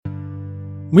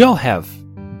We all have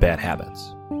bad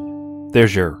habits.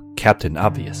 There's your Captain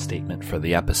Obvious statement for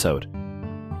the episode.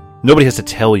 Nobody has to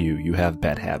tell you you have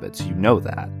bad habits. You know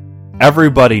that.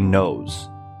 Everybody knows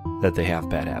that they have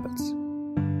bad habits.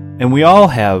 And we all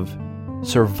have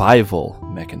survival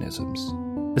mechanisms,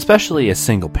 especially as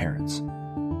single parents.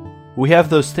 We have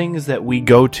those things that we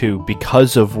go to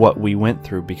because of what we went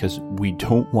through, because we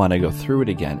don't want to go through it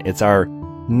again. It's our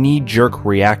knee-jerk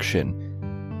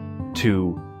reaction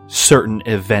to certain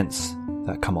events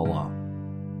that come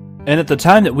along. And at the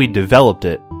time that we developed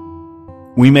it,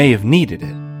 we may have needed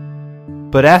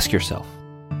it. But ask yourself,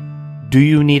 do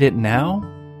you need it now?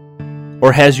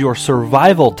 Or has your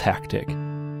survival tactic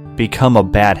become a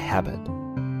bad habit?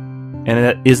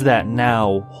 And is that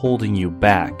now holding you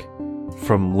back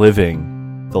from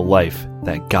living the life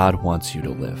that God wants you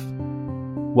to live?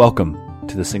 Welcome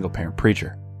to the Single Parent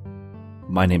Preacher.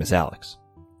 My name is Alex.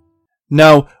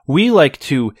 Now, we like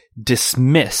to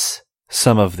dismiss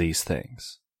some of these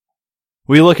things.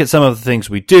 We look at some of the things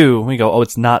we do, and we go, oh,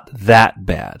 it's not that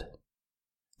bad.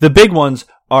 The big ones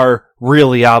are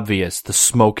really obvious. The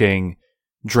smoking,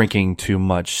 drinking too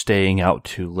much, staying out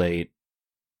too late.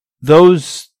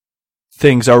 Those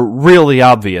things are really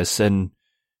obvious, and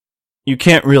you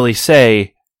can't really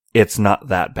say it's not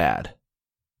that bad.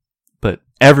 But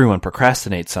everyone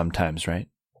procrastinates sometimes, right?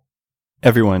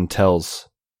 Everyone tells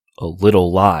a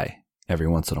little lie every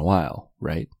once in a while,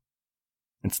 right?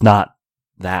 It's not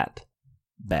that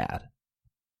bad.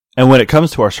 And when it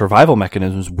comes to our survival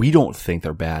mechanisms, we don't think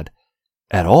they're bad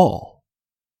at all.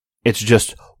 It's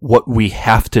just what we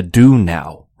have to do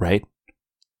now, right?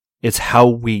 It's how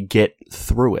we get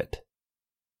through it.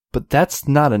 But that's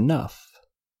not enough.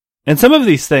 And some of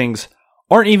these things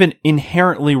aren't even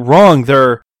inherently wrong.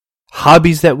 They're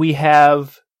hobbies that we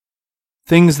have,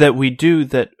 things that we do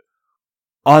that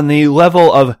on the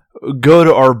level of good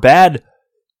or bad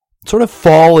sort of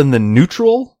fall in the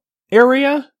neutral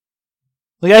area.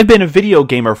 Like, I've been a video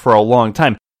gamer for a long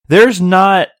time. There's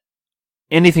not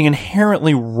anything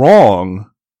inherently wrong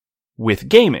with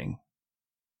gaming,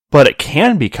 but it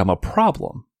can become a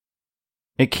problem.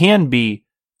 It can be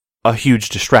a huge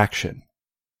distraction.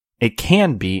 It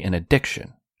can be an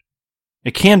addiction.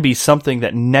 It can be something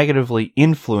that negatively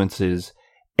influences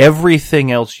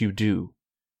everything else you do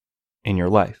in your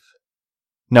life.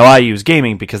 Now, I use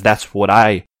gaming because that's what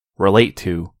I relate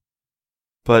to,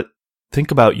 but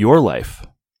think about your life.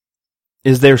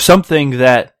 Is there something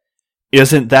that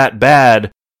isn't that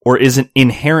bad or isn't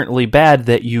inherently bad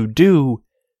that you do,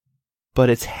 but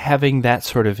it's having that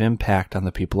sort of impact on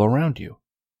the people around you?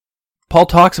 Paul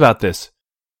talks about this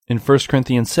in 1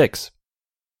 Corinthians 6.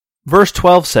 Verse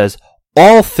 12 says,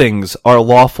 "All things are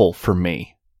lawful for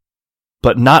me,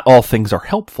 but not all things are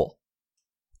helpful.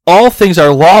 All things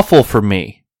are lawful for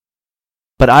me,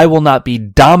 but I will not be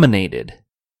dominated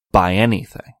by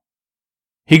anything."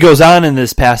 He goes on in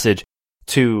this passage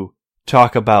to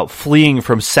talk about fleeing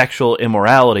from sexual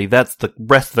immorality. That's the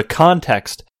rest of the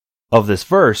context of this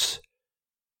verse.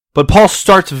 But Paul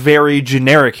starts very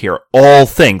generic here. All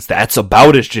things. That's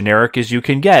about as generic as you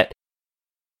can get.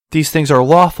 These things are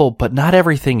lawful, but not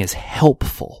everything is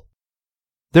helpful.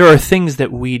 There are things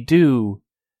that we do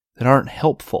that aren't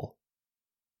helpful.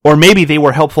 Or maybe they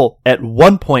were helpful at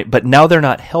one point, but now they're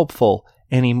not helpful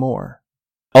anymore.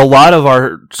 A lot of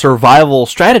our survival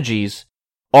strategies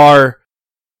are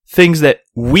things that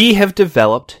we have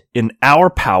developed in our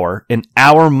power, in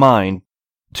our mind,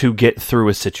 to get through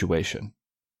a situation.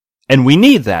 And we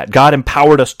need that. God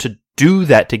empowered us to do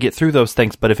that, to get through those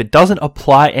things. But if it doesn't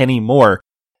apply anymore,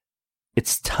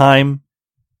 it's time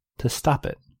to stop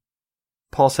it.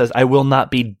 Paul says, I will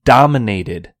not be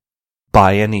dominated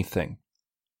by anything.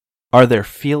 Are there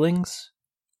feelings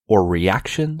or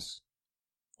reactions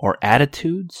or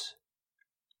attitudes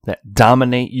that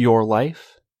dominate your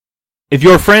life? If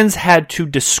your friends had to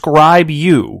describe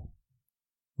you,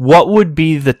 what would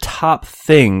be the top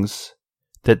things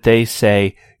that they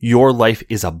say your life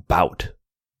is about?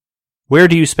 Where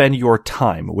do you spend your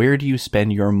time? Where do you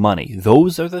spend your money?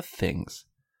 Those are the things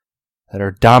that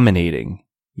are dominating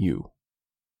you.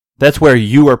 That's where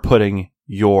you are putting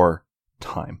your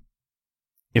time.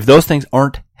 If those things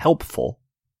aren't helpful,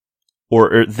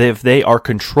 or if they are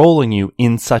controlling you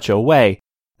in such a way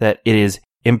that it is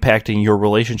impacting your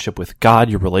relationship with God,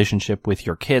 your relationship with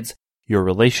your kids, your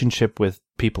relationship with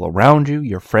people around you,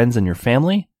 your friends and your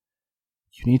family,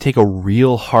 you need to take a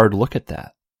real hard look at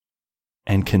that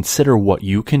and consider what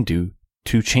you can do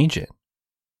to change it.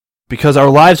 Because our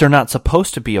lives are not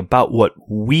supposed to be about what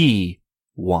we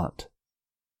want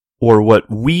or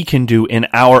what we can do in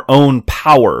our own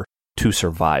power to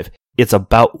survive. It's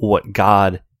about what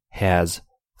God has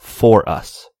for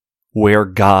us, where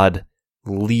God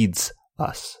leads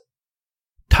us.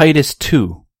 Titus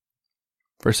 2,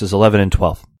 verses 11 and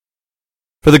 12.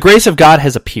 For the grace of God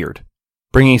has appeared,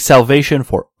 bringing salvation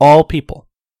for all people,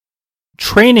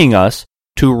 training us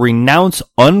to renounce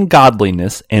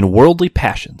ungodliness and worldly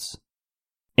passions,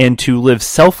 and to live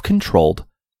self-controlled,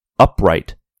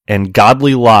 upright, and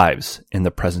godly lives in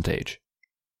the present age.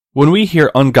 When we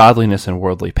hear ungodliness and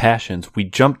worldly passions, we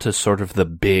jump to sort of the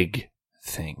big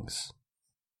things,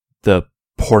 the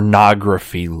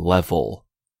pornography level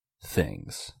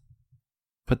things.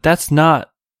 But that's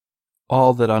not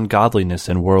all that ungodliness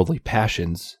and worldly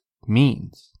passions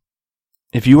means.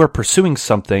 If you are pursuing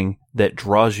something that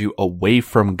draws you away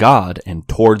from God and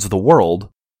towards the world,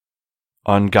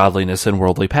 ungodliness and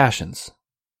worldly passions.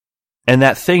 And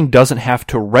that thing doesn't have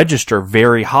to register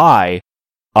very high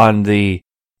on the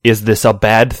is this a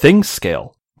bad thing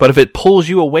scale. But if it pulls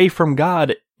you away from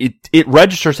God, it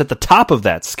registers at the top of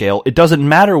that scale. It doesn't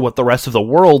matter what the rest of the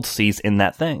world sees in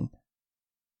that thing.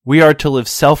 We are to live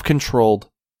self-controlled,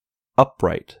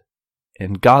 upright,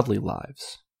 and godly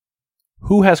lives.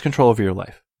 Who has control over your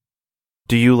life?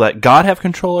 Do you let God have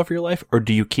control over your life, or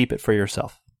do you keep it for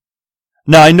yourself?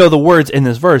 Now, I know the words in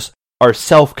this verse are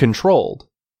self-controlled,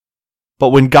 but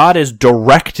when God is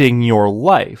directing your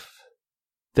life,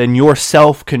 then your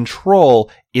self-control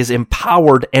is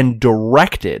empowered and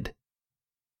directed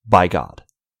by God.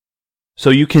 So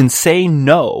you can say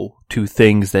no to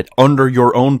things that under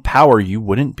your own power you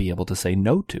wouldn't be able to say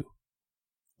no to.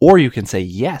 Or you can say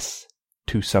yes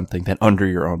to something that under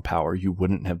your own power you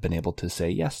wouldn't have been able to say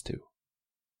yes to.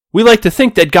 We like to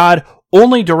think that God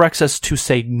only directs us to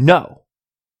say no,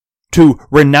 to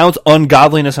renounce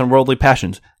ungodliness and worldly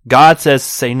passions. God says,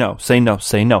 say no, say no,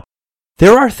 say no.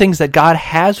 There are things that God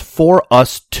has for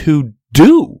us to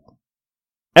do.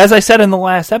 As I said in the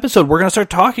last episode, we're going to start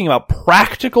talking about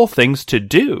practical things to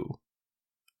do.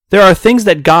 There are things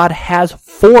that God has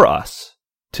for us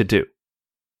to do,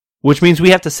 which means we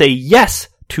have to say yes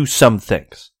to some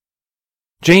things.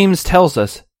 James tells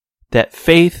us that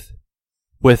faith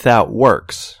without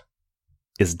works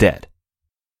is dead.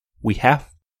 We have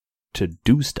to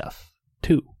do stuff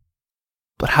too.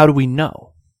 But how do we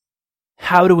know?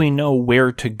 How do we know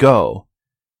where to go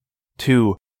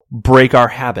to break our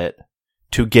habit,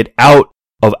 to get out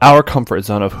of our comfort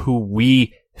zone of who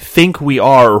we think we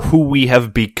are or who we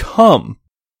have become,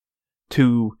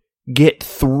 to get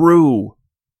through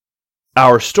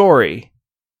our story?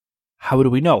 How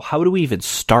do we know? How do we even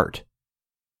start?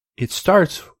 It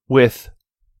starts with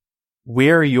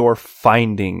where you're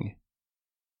finding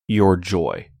your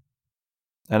joy.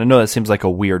 And I know that seems like a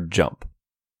weird jump,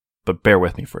 but bear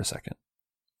with me for a second.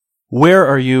 Where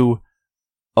are you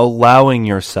allowing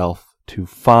yourself to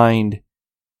find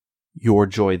your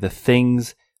joy? The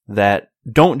things that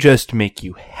don't just make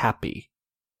you happy,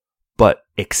 but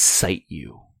excite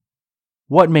you.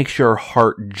 What makes your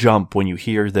heart jump when you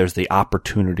hear there's the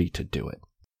opportunity to do it?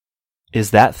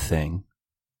 Is that thing,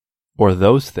 or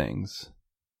those things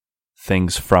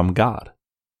from God?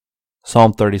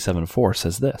 Psalm 37:4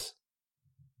 says this: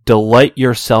 delight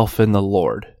yourself in the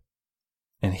Lord,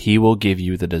 and He will give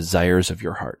you the desires of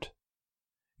your heart.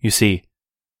 You see,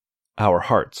 our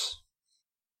hearts,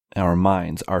 our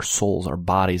minds, our souls, our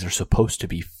bodies are supposed to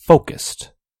be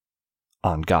focused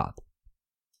on God.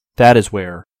 That is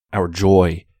where our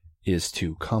joy is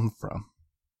to come from,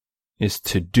 is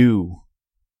to do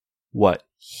what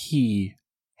He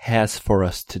has for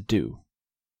us to do.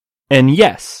 And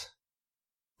yes,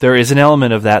 there is an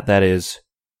element of that is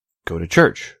go to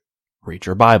church, read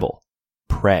your Bible,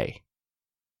 pray.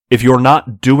 If you're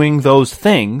not doing those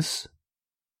things,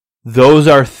 those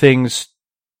are things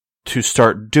to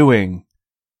start doing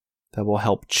that will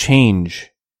help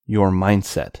change your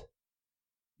mindset.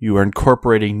 You are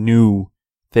incorporating new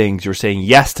things. You're saying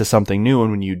yes to something new,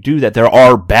 and when you do that, there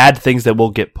are bad things that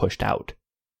will get pushed out.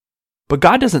 But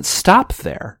God doesn't stop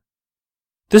there.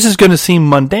 This is going to seem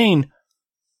mundane.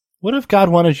 What if God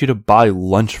wanted you to buy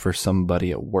lunch for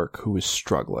somebody at work who is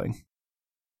struggling?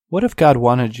 What if God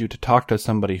wanted you to talk to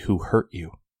somebody who hurt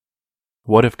you?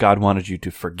 What if God wanted you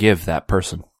to forgive that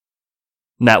person?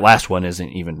 And that last one isn't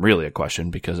even really a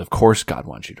question, because of course God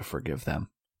wants you to forgive them.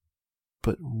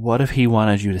 But what if He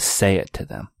wanted you to say it to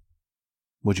them?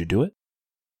 Would you do it?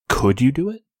 Could you do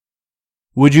it?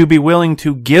 Would you be willing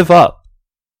to give up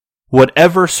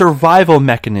whatever survival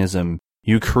mechanism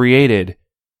you created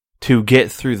to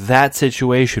get through that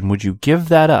situation? Would you give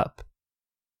that up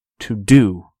to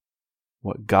do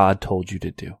what God told you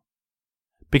to do?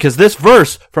 Because this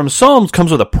verse from Psalms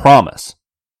comes with a promise.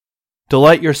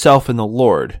 Delight yourself in the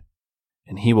Lord,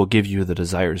 and He will give you the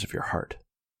desires of your heart.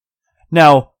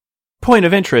 Now, point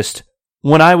of interest,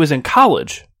 when I was in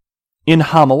college, in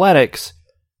homiletics,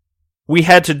 we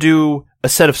had to do a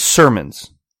set of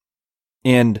sermons.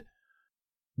 And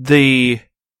the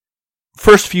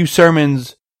first few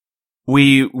sermons,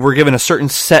 we were given a certain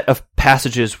set of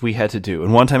passages we had to do.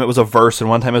 And one time it was a verse, and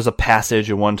one time it was a passage,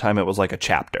 and one time it was like a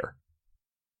chapter.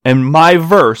 And my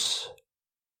verse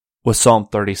was Psalm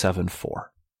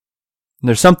 37:4. And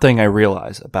there's something I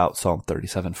realize about Psalm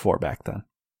 37:4 back then.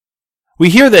 We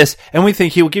hear this, and we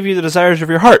think He will give you the desires of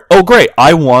your heart. Oh, great,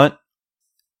 I want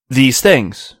these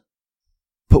things.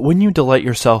 But when you delight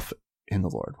yourself in the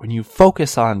Lord, when you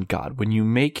focus on God, when you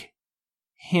make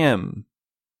Him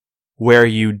where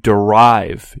you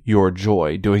derive your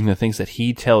joy, doing the things that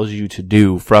He tells you to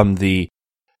do, from the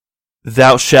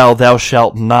thou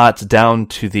shalt not, down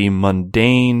to the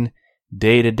mundane,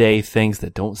 day-to-day things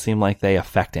that don't seem like they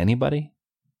affect anybody,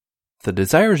 the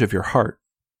desires of your heart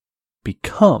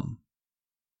become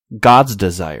God's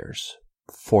desires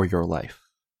for your life.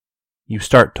 You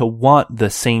start to want the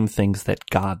same things that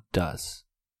God does.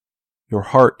 Your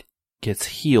heart gets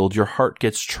healed. Your heart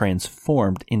gets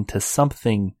transformed into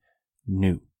something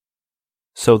new.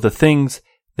 So the things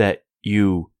that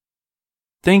you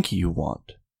think you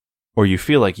want, or you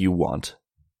feel like you want,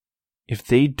 if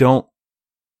they don't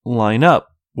line up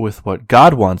with what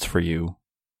God wants for you,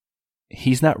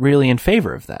 He's not really in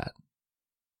favor of that.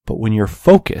 But when your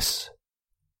focus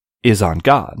is on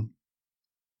God,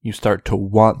 you start to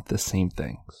want the same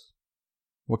things.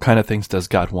 What kind of things does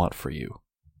God want for you?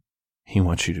 He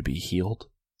wants you to be healed.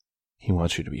 He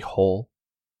wants you to be whole.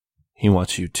 He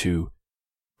wants you to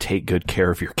take good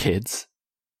care of your kids.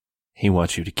 He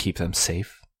wants you to keep them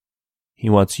safe. He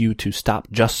wants you to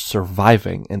stop just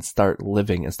surviving and start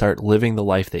living the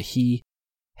life that He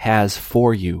has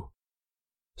for you.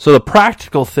 So the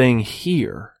practical thing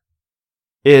here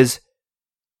is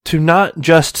to not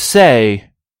just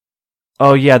say,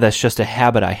 oh yeah, that's just a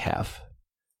habit I have.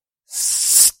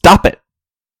 Stop it.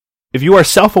 If you are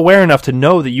self-aware enough to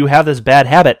know that you have this bad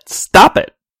habit, stop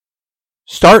it.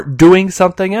 Start doing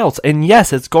something else. And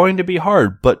yes, it's going to be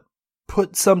hard, but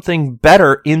put something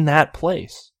better in that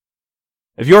place.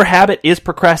 If your habit is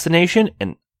procrastination,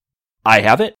 and I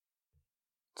have it,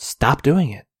 stop doing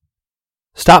it.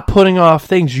 Stop putting off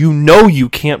things you know you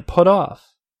can't put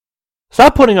off.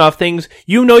 Stop putting off things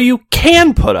you know you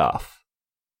can put off.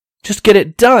 Just get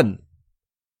it done.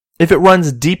 If it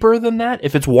runs deeper than that,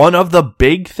 if it's one of the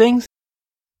big things,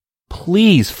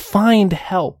 please find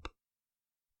help.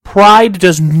 Pride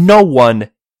does no one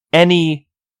any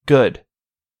good.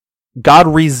 God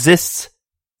resists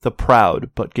the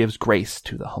proud, but gives grace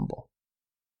to the humble.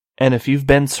 And if you've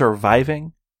been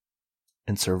surviving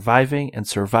and surviving and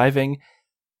surviving,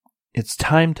 it's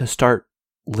time to start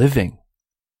living.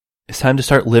 It's time to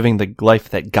start living the life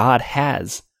that God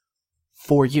has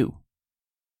for you.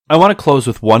 I want to close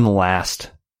with one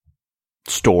last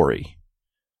story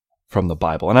from the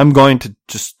Bible. And I'm going to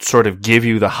just sort of give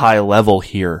you the high level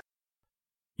here.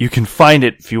 You can find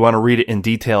it if you want to read it in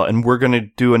detail. And we're going to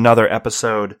do another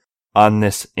episode on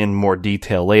this in more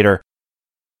detail later.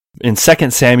 In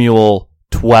 2 Samuel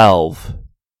 12,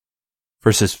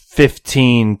 verses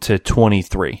 15 to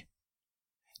 23.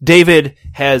 David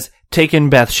has taken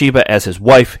Bathsheba as his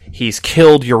wife. He's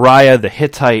killed Uriah the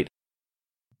Hittite,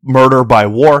 murder by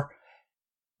war.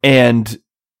 And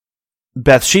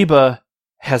Bathsheba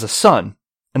has a son.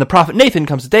 And the prophet Nathan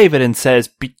comes to David and says,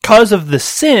 because of the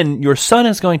sin, your son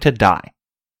is going to die.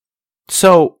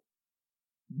 So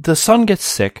the son gets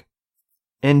sick,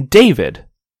 and David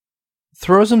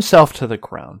throws himself to the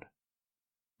ground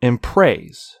and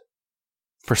prays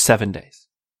for 7 days.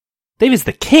 David's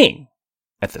the king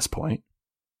at this point,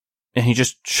 and he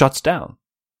just shuts down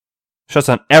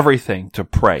everything to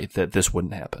pray that this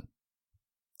wouldn't happen.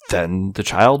 Then the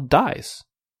child dies,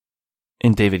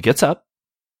 and David gets up,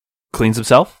 cleans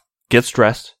himself, gets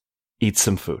dressed, eats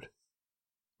some food.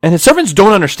 And his servants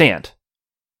don't understand.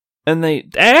 And they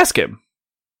ask him,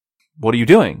 what are you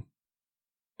doing?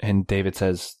 And David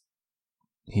says,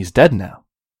 he's dead now.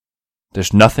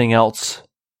 There's nothing else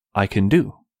I can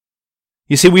do.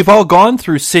 You see, we've all gone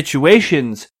through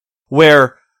situations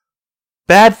where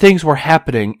bad things were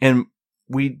happening and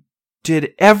we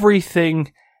did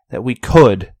everything that we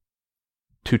could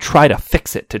to try to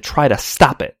fix it, to try to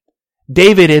stop it.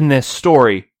 David, in this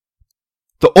story,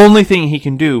 the only thing he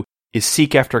can do is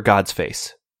seek after God's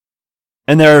face.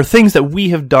 And there are things that we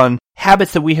have done,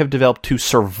 habits that we have developed to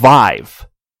survive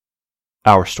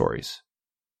our stories,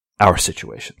 our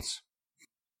situations.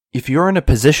 If you're in a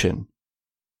position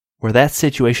where that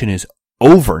situation is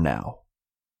over now,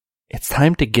 it's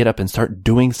time to get up and start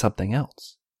doing something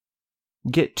else.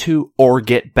 get to or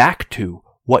get back to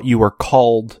what you are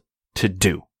called to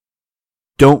do.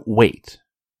 Don't wait.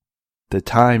 The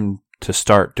time to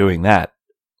start doing that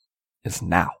is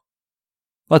now.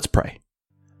 Let's pray.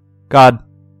 God,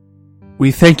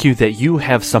 we thank you that you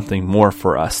have something more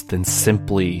for us than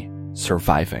simply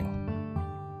surviving.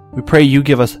 We pray you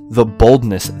give us the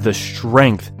boldness, the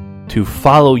strength to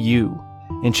follow you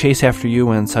and chase after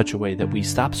you in such a way that we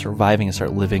stop surviving and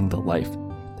start living the life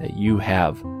that you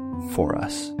have for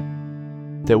us.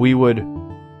 That we would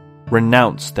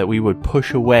renounce, that we would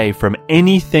push away from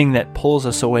anything that pulls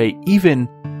us away, even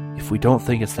if we don't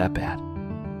think it's that bad.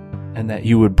 And that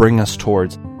you would bring us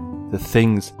towards the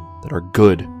things that are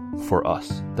good for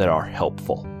us, that are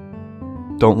helpful.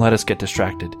 Don't let us get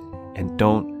distracted, and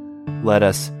don't let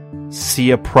us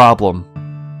see a problem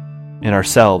in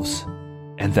ourselves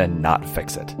and then not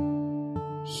fix it.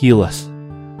 Heal us,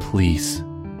 please.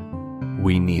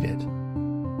 We need it.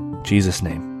 In Jesus'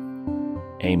 name,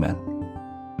 amen.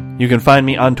 You can find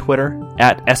me on Twitter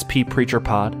at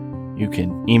SPPreacherPod. You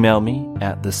can email me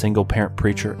at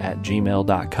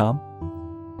thesingleparentpreacher@gmail.com.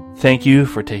 Thank you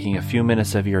for taking a few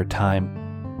minutes of your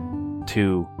time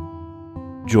to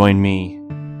join me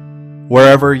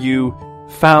wherever you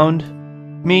found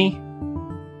me.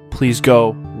 Please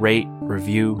go rate,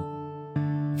 review.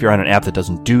 If you're on an app that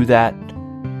doesn't do that,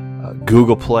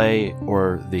 Google Play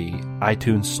or the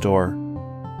iTunes Store,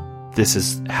 this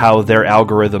is how their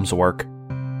algorithms work.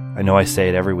 I know I say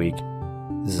it every week.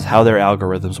 This is how their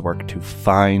algorithms work to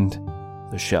find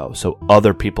the show so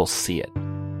other people see it.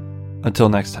 Until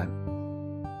next time,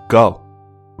 go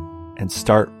and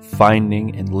start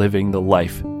finding and living the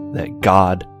life that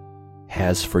God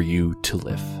has for you to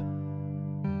live.